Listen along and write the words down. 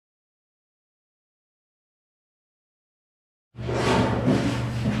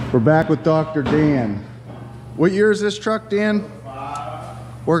We're back with Dr. Dan. What year is this truck, Dan? 05.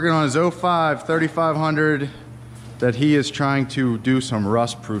 Working on his 05 3500 that he is trying to do some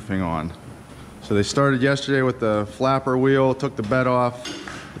rust proofing on. So they started yesterday with the flapper wheel, took the bed off.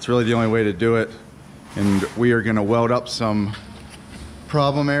 It's really the only way to do it. And we are gonna weld up some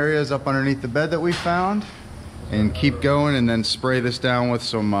problem areas up underneath the bed that we found and keep going, and then spray this down with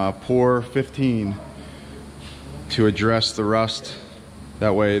some Pour 15 to address the rust.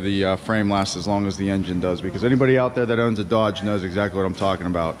 That way the frame lasts as long as the engine does, because anybody out there that owns a Dodge knows exactly what I'm talking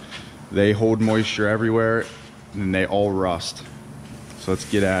about. They hold moisture everywhere and they all rust. So let's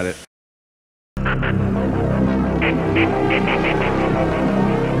get at it.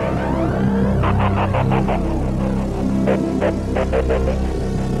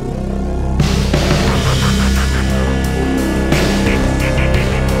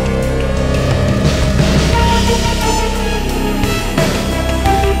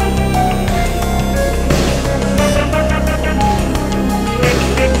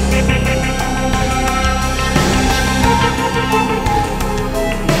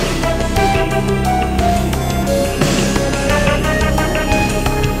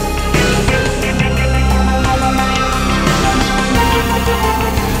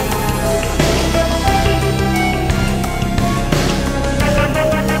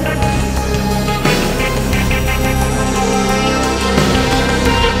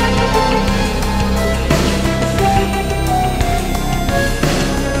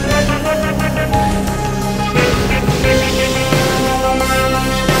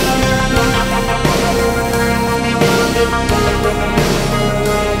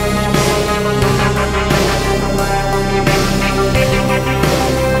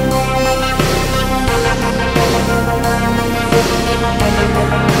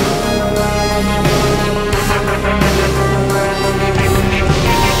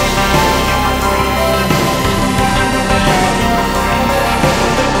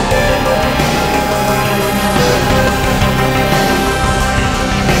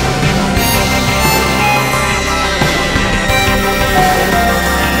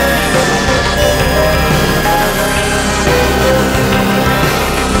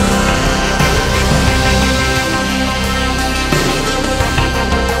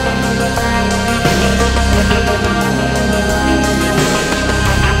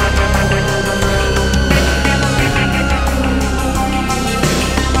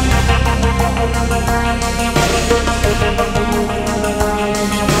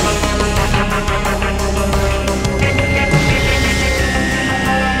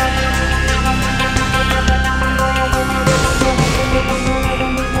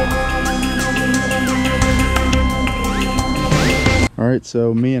 Alright,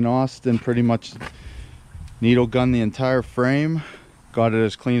 so me and Austin pretty much needle gunned the entire frame, got it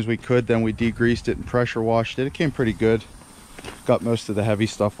as clean as we could, then we degreased it and pressure washed it. It came pretty good. Got most of the heavy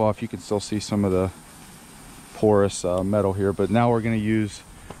stuff off. You can still see some of the porous metal here, but now we're going to use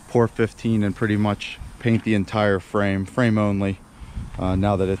Pour 15 and pretty much paint the entire frame only,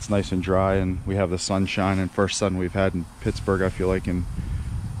 now that it's nice and dry and we have the sunshine, and first sun we've had in Pittsburgh I feel like in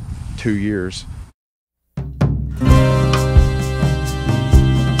 2 years.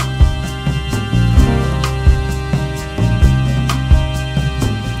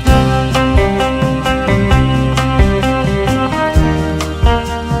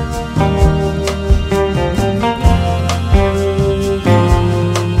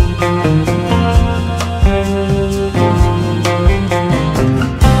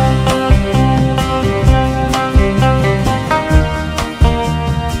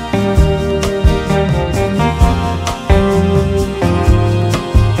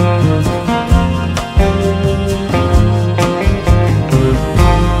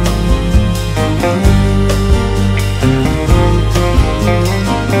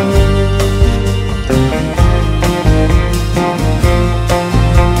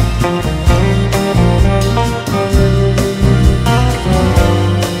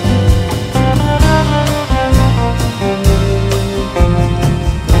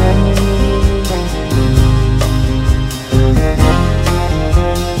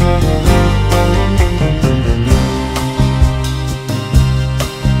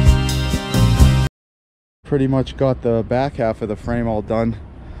 Pretty much got the back half of the frame all done.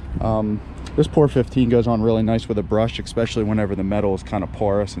 This Pour 15 goes on really nice with a brush, especially whenever the metal is kind of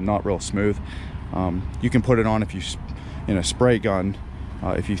porous and not real smooth. You can put it on if you in a spray gun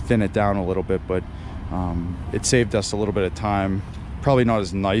if you thin it down a little bit, but it saved us a little bit of time. Probably not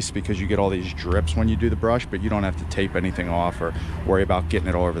as nice because you get all these drips when you do the brush, but you don't have to tape anything off or worry about getting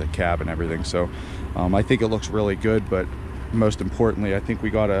it all over the cab and everything. So I think it looks really good, but most importantly, I think we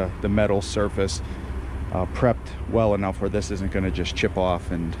got the metal surface prepped well enough where this isn't going to just chip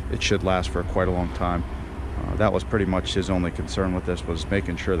off, and it should last for quite a long time. That was pretty much his only concern with this, was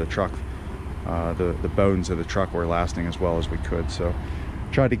making sure the truck, the bones of the truck were lasting as well as we could. So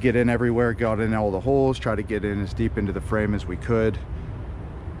tried to get in everywhere, got in all the holes, tried to get in as deep into the frame as we could.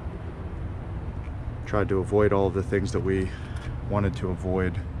 Tried to avoid all of the things that we wanted to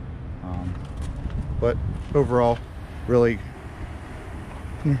avoid. But overall, really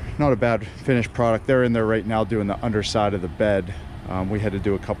not a bad finished product. They're in there right now doing the underside of the bed. We had to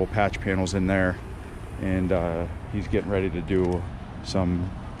do a couple patch panels in there, and he's getting ready to do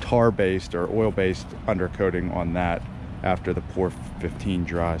some tar-based or oil-based undercoating on that after the Pour 15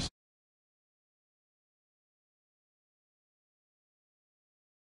 dries.